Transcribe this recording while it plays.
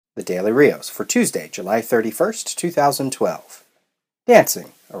the Daily Rios for Tuesday, July 31st, 2012.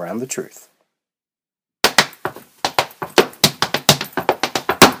 Dancing Around the Truth.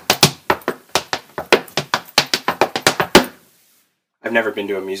 I've never been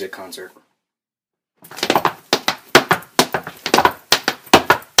to a music concert.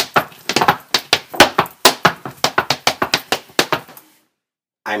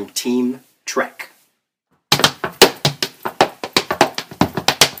 I'm Team Trek.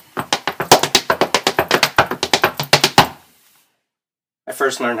 I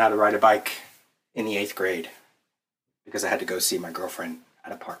first learned how to ride a bike in the 8th grade because I had to go see my girlfriend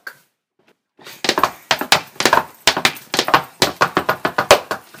at a park.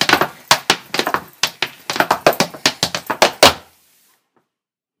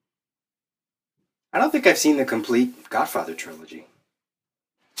 I don't think I've seen the complete Godfather trilogy.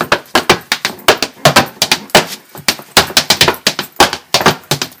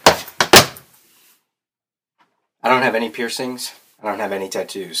 I don't have any piercings. I don't have any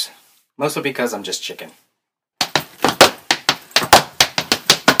tattoos. Mostly because I'm just chicken.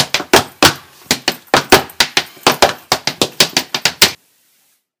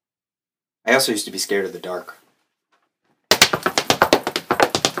 I also used to be scared of the dark.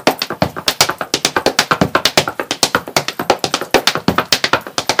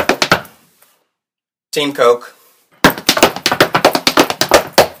 Team Coke.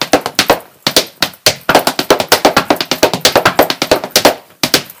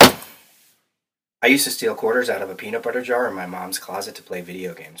 I used to steal quarters out of a peanut butter jar in my mom's closet to play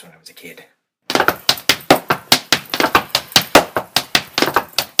video games when I was a kid.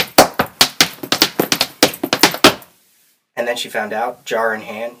 And then she found out, jar in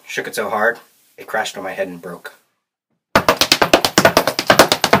hand, shook it so hard, it crashed on my head and broke.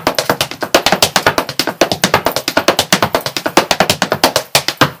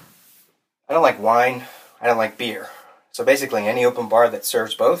 I don't like wine, I don't like beer. So basically any open bar that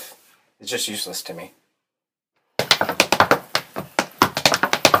serves both is just useless to me.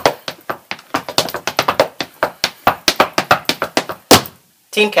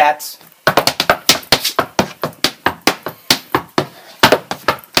 Team Cats.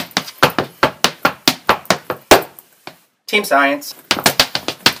 Team Science.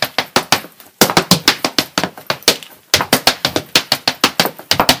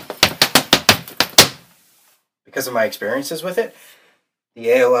 Because of my experiences with it, the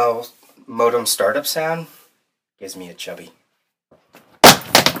AOL modem startup sound gives me a chubby.